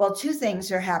 well, two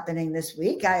things are happening this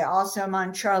week. I also am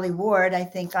on Charlie Ward, I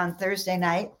think on Thursday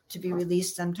night, to be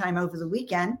released sometime over the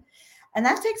weekend. And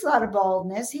that takes a lot of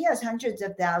boldness. He has hundreds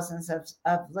of thousands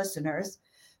of listeners.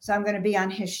 So I'm going to be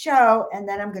on his show, and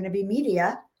then I'm going to be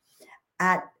media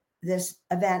at this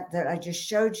event that I just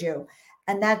showed you.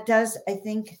 And that does, I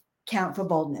think, count for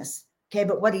boldness. Okay,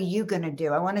 but what are you going to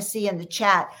do? I want to see in the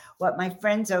chat what my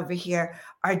friends over here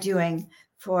are doing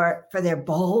for their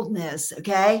boldness.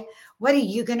 Okay, what are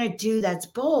you going to do that's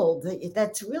bold,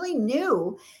 that's really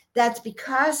new? That's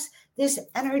because this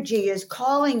energy is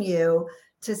calling you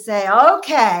to say,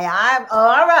 okay, I'm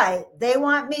all right. They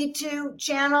want me to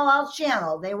channel, I'll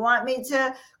channel. They want me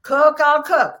to cook, I'll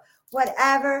cook.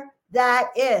 Whatever that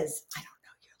is. I don't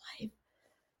know your life.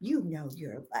 You know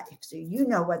your life. So you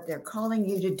know what they're calling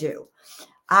you to do.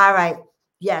 All right.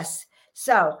 Yes.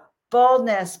 So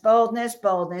boldness, boldness,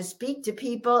 boldness. Speak to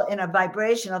people in a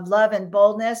vibration of love and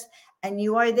boldness. And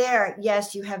you are there.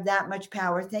 Yes, you have that much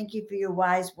power. Thank you for your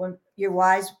wise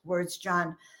words,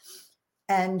 John.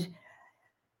 And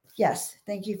yes,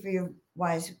 thank you for your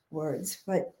wise words.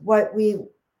 But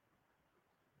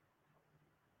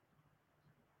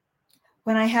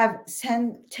when I have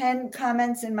 10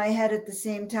 comments in my head at the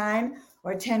same time,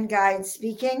 or 10 guides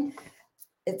speaking,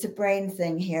 it's a brain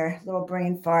thing here, little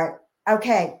brain fart.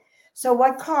 Okay, so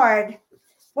what card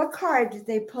did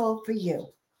they pull for you?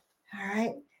 All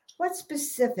right, what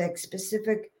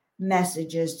specific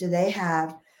messages do they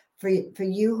have for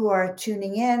you who are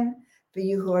tuning in, for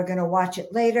you who are going to watch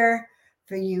it later,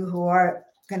 for you who are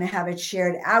going to have it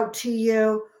shared out to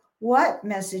you. What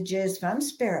messages from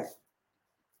Spirit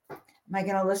am I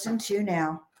going to listen to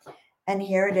now? And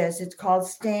here it is. It's called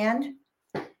Stand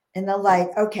in the Light.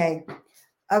 Okay,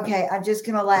 I'm just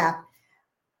going to laugh.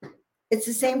 It's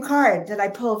the same card that I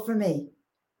pulled for me.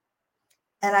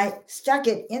 And I stuck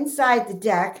it inside the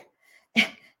deck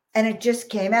and it just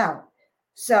came out.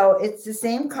 So it's the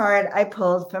same card I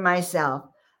pulled for myself.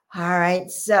 All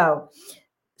right. So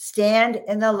stand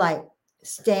in the light,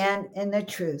 stand in the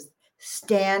truth,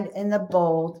 stand in the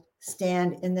bold,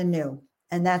 stand in the new.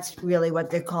 And that's really what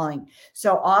they're calling.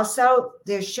 So also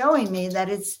they're showing me that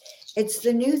it's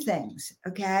the new things.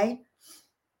 Okay.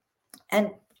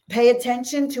 And pay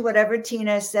attention to whatever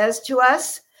Tina says to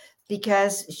us,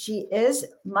 because she is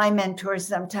my mentor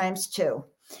sometimes too.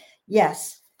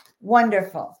 Yes,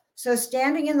 wonderful. So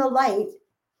standing in the light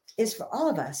is for all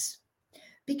of us,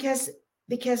 because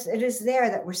it is there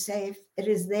that we're safe. It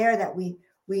is there that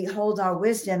we hold our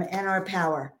wisdom and our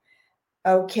power.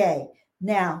 Okay,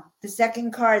 now the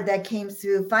second card that came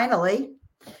through, finally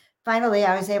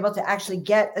I was able to actually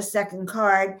get a second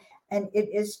card, and it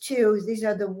is two. These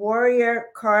are the warrior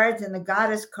cards and the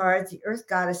goddess cards, the earth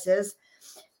goddesses.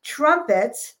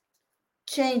 Trumpets,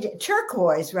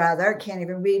 turquoise, can't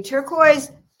even read,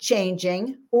 turquoise,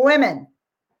 changing women.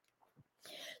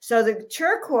 So the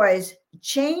turquoise,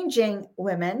 changing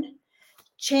women,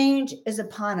 change is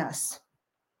upon us.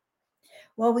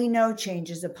 Well, we know change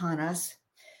is upon us.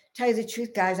 Tell you the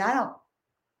truth, guys, I don't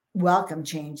welcome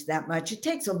change that much. It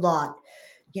takes a lot.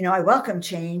 I welcome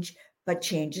change, but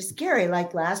change is scary.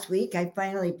 Like last week, I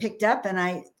finally picked up and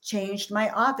I changed my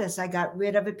office. I got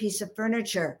rid of a piece of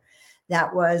furniture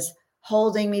that was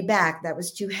holding me back, that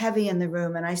was too heavy in the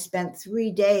room. And I spent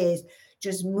 3 days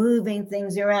just moving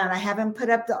things around. I haven't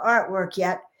put up the artwork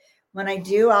yet. When I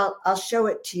do, I'll show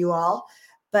it to you all.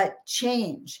 But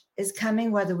change is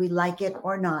coming whether we like it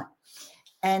or not.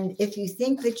 And if you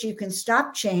think that you can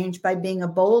stop change by being a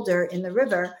boulder in the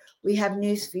river, we have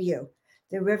news for you.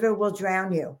 The river will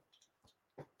drown you.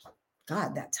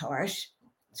 God, that's harsh.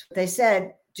 That's what they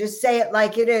said. Just say it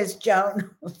like it is, Joan.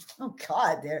 Oh,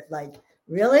 God, they're like,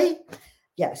 really?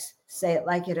 Yes, say it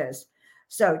like it is.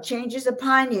 So change is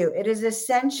upon you. It is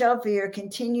essential for your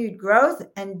continued growth,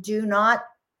 and do not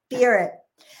fear it.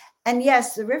 And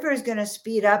yes, the river is going to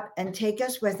speed up and take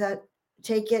us with it,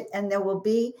 and there will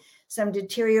be some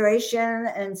deterioration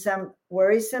and some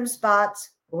worrisome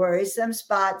spots.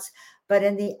 But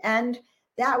in the end,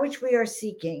 that which we are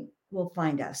seeking will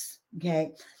find us.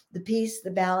 Okay. The peace,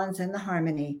 the balance, and the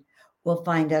harmony will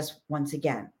find us once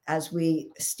again as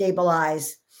we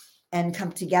stabilize and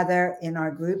come together in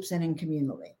our groups and in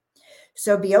community.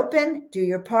 So be open, do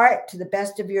your part to the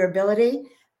best of your ability,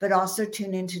 but also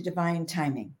tune into divine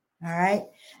timing. All right.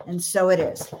 And so it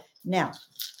is. Now,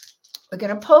 we're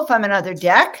going to pull from another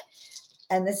deck,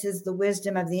 and this is the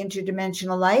wisdom of the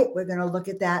interdimensional light. We're going to look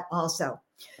at that also.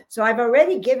 So I've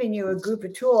already given you a group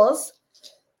of tools.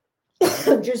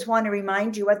 Just want to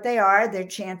remind you what they are. They're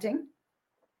chanting.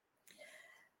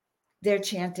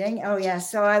 Oh, yeah.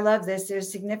 So I love this.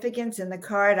 There's significance in the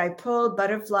card I pulled.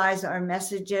 Butterflies are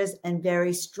messages, and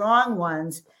very strong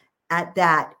ones at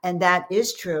that. And that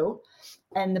is true.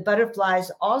 And the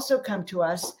butterflies also come to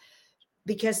us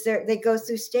because they go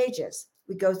through stages.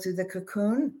 We go through the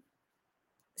cocoon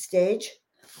stage,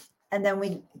 and then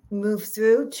we move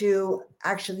through to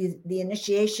actually the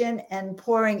initiation and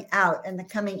pouring out, and the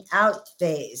coming out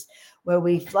phase, where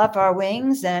we fluff our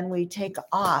wings and we take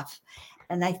off.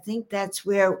 And I think that's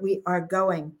where we are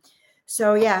going.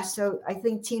 So yeah, so I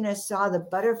think Tina saw the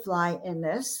butterfly in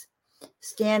this,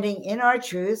 standing in our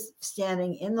truth,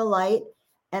 standing in the light,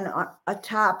 and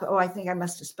atop, I think I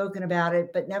must have spoken about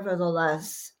it, but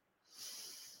nevertheless,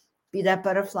 be that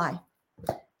butterfly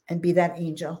and be that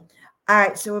angel. All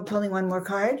right, so we're pulling one more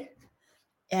card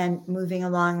and moving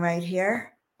along right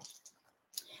here.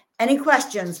 Any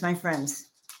questions, my friends?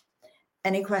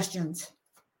 Any questions?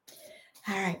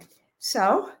 All right,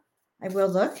 so I will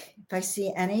look if I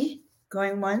see any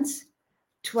going once,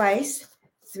 twice,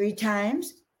 3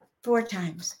 times, 4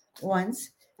 times.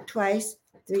 Once, twice,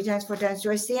 3 times, 4 times.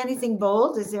 Do I see anything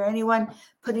bold? Is there anyone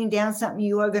putting down something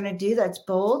you are going to do that's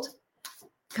bold?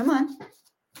 Come on.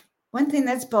 One thing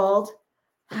that's bold.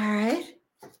 All right.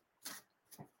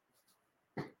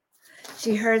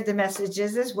 She heard the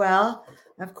messages as well.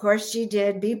 Of course she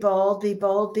did. Be bold, be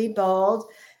bold, be bold.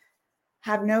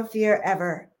 Have no fear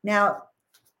ever. Now,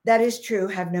 that is true.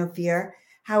 Have no fear.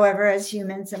 However, as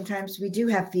humans, sometimes we do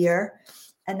have fear.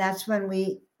 And that's when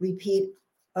we repeat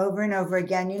over and over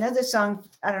again. You know the song,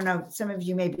 I don't know, some of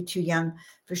you may be too young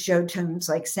for show tunes,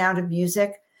 like Sound of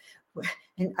Music.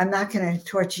 And I'm not going to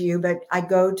torture you, but I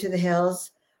go to the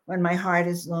hills when my heart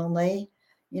is lonely.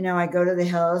 I go to the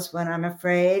hills when I'm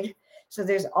afraid. So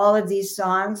there's all of these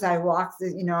songs. I walk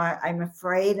I'm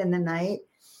afraid in the night,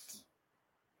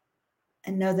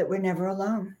 and know that we're never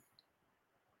alone.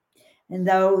 And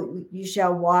though you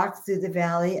shall walk through the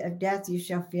valley of death, you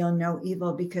shall feel no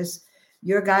evil, because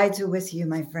your guides are with you,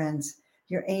 my friends.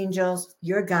 Your angels,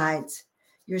 your guides,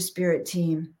 your spirit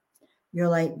team, your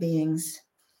light beings,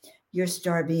 your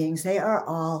star beings, they are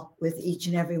all with each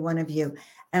and every one of you.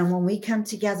 And when we come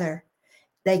together,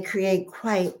 they create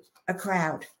quite a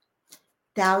crowd.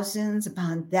 Thousands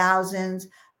upon thousands,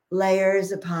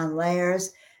 layers upon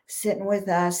layers, sitting with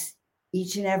us,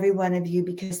 each and every one of you,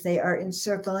 because they are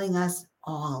encircling us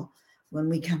all when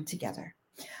we come together.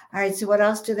 All right, so what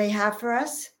else do they have for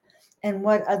us? And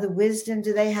what other wisdom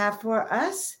do they have for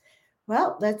us?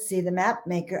 Well, let's see, the map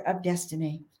maker of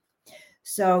destiny.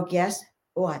 So guess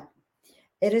what?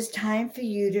 It is time for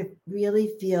you to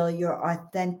really feel your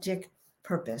authentic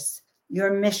purpose,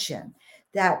 your mission,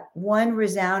 that one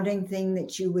resounding thing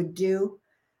that you would do,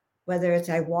 whether it's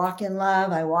I walk in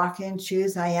love, I walk in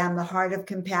truth, I am the heart of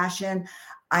compassion,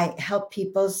 I help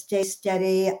people stay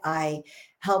steady, I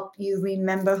help you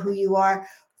remember who you are.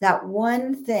 That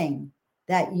one thing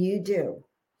that you do,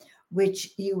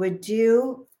 which you would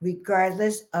do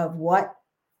regardless of what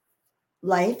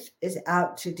life is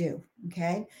out to do,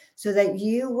 okay? So that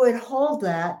you would hold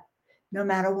that no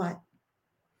matter what.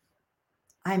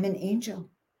 I'm an angel.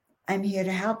 I'm here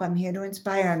to help. I'm here to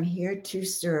inspire. I'm here to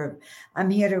serve. I'm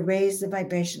here to raise the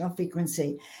vibrational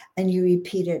frequency. And you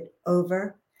repeat it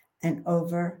over and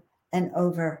over and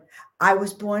over. I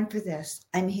was born for this.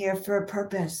 I'm here for a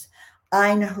purpose.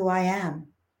 I know who I am.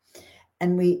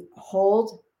 And we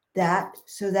hold that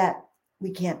so that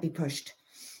we can't be pushed.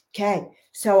 Okay,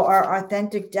 so our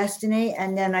authentic destiny,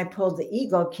 and then I pulled the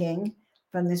Eagle King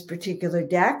from this particular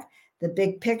deck, the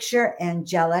big picture,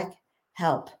 angelic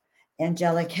help.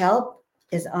 Angelic help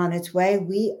is on its way.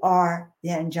 We are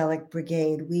the angelic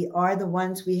brigade. We are the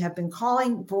ones we have been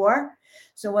calling for.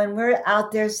 So when we're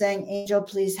out there saying, angel,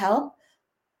 please help,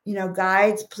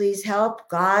 guides, please help,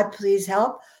 God, please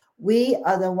help, we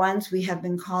are the ones we have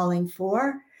been calling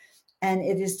for. And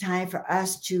it is time for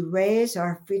us to raise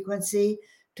our frequency,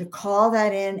 to call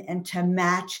that in and to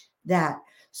match that,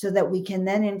 so that we can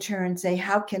then in turn say,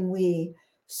 how can we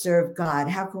serve God?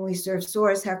 How can we serve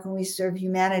Source? How can we serve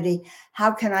humanity?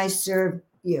 How can I serve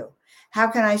you? How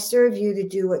can I serve you to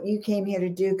do what you came here to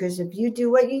do? Because if you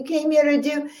do what you came here to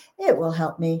do, it will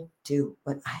help me do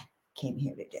what I came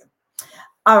here to do.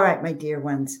 All right, my dear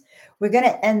ones, we're going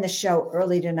to end the show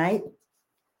early tonight.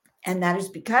 And that is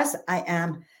because I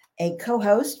am a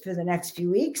co-host for the next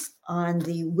few weeks on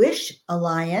the Wish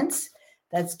Alliance.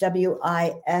 That's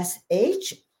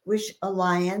WISH,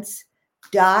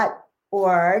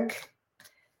 wishalliance.org.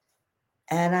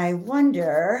 And I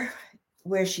wonder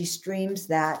where she streams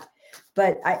that,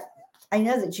 but I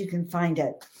know that you can find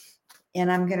it.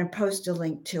 And I'm going to post a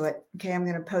link to it. Okay, I'm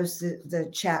going to post the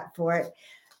chat for it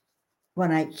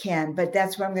when I can. But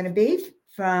that's where I'm going to be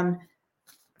from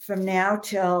now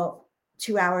till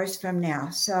 2 hours from now.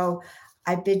 So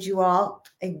I bid you all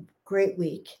a great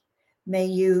week. May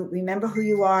you remember who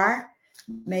you are.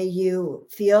 May you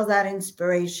feel that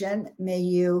inspiration. May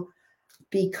you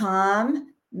be calm.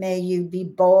 May you be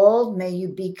bold. May you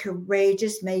be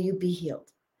courageous. May you be healed.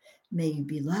 May you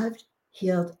be loved,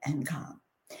 healed, and calm.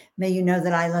 May you know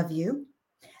that I love you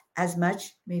as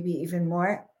much, maybe even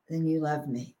more than you love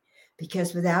me.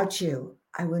 Because without you,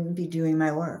 I wouldn't be doing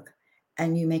my work.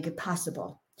 And you make it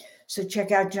possible. So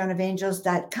check out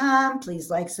joanofangels.com. Please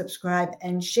like, subscribe,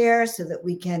 and share so that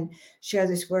we can share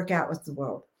this work out with the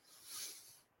world.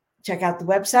 Check out the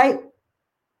website.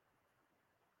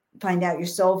 Find out your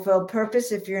soul-filled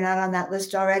purpose if you're not on that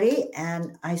list already.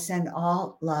 And I send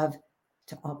all love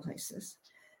to all places.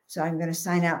 So I'm going to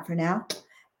sign out for now.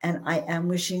 And I am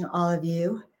wishing all of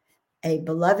you a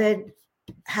beloved,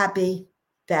 happy,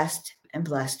 best, and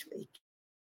blessed week.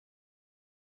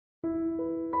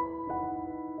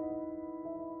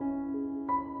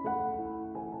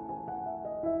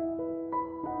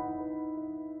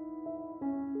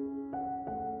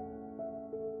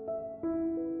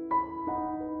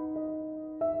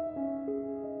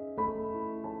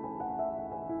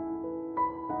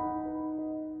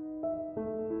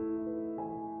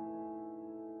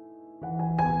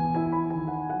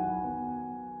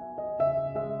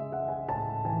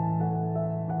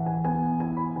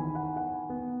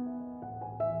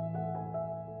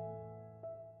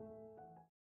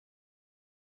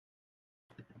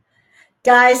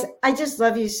 Guys, I just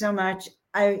love you so much.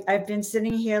 I've been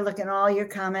sitting here looking at all your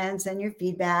comments and your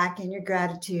feedback and your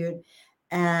gratitude,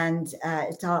 and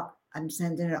I'm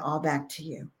sending it all back to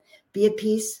you. Be at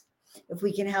peace. If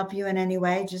we can help you in any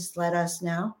way, just let us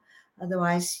know.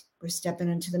 Otherwise, we're stepping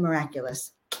into the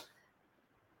miraculous.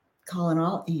 Calling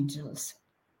all angels.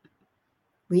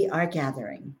 We are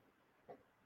gathering.